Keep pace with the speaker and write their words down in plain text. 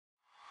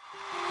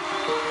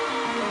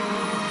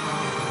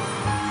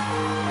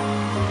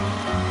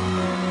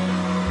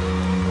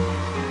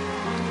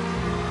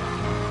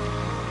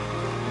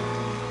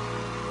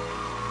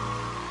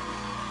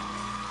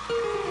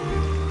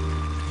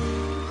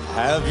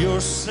Have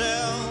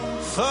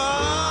yourself a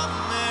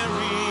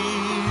merry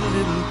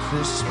little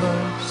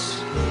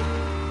Christmas.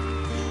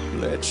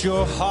 Let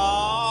your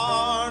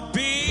heart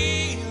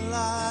be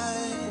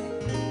light.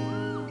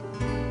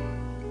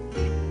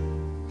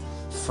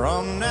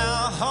 From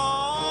now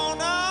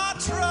on, our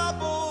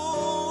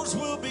troubles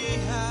will be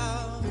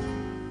out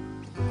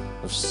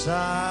of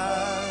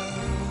sight.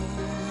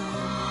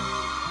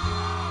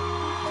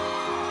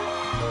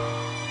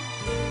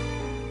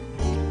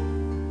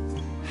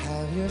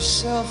 Have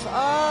yourself a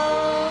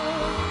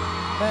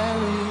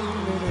merry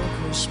little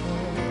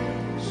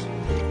Christmas.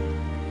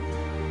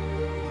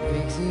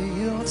 Make the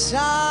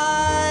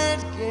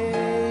Yuletide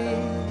gay.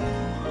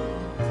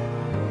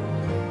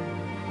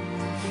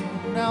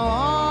 From now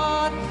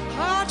on,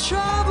 our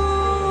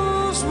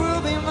troubles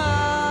will be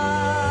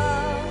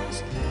miles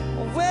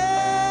away.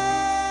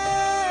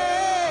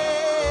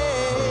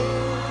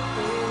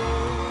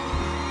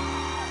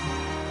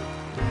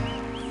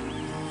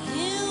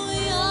 Here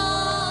we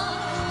are,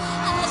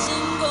 as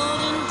in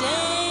golden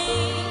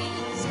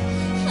days,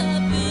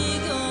 happy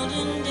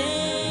golden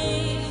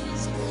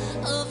days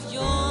of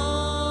yore.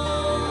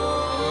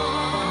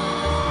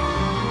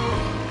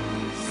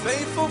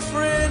 Faithful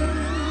friends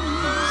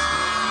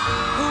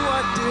who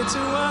are dear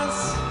to us,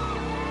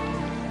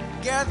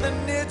 gather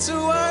near to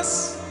us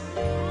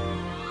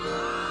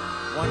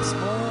once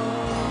more.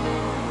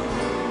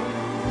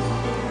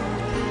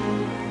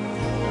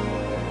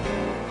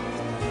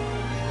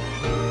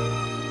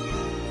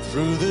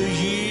 Through the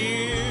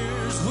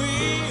years we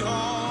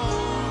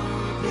all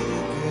be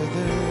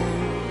together,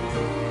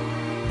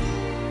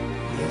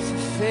 if the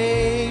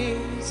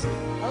fates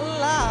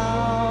allow.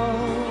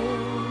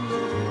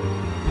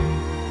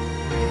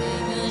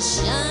 A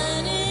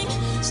shining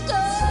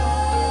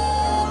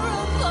star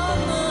upon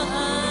the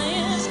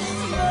highest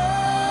floor.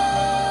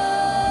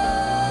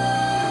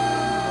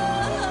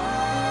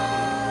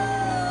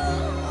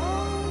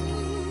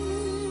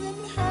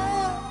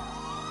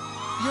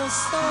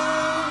 Yourself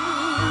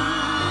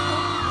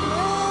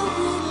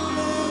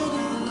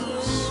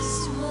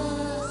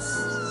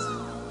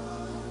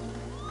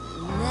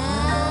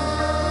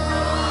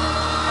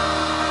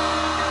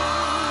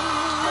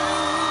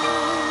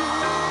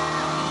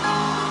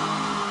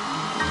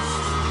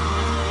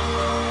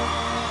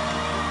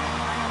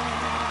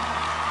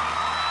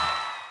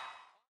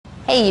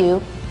Hey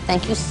you,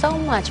 thank you so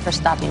much for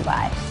stopping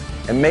by.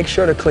 And make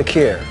sure to click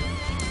here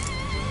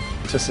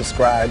to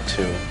subscribe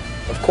to,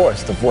 of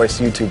course, the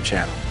Voice YouTube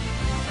channel.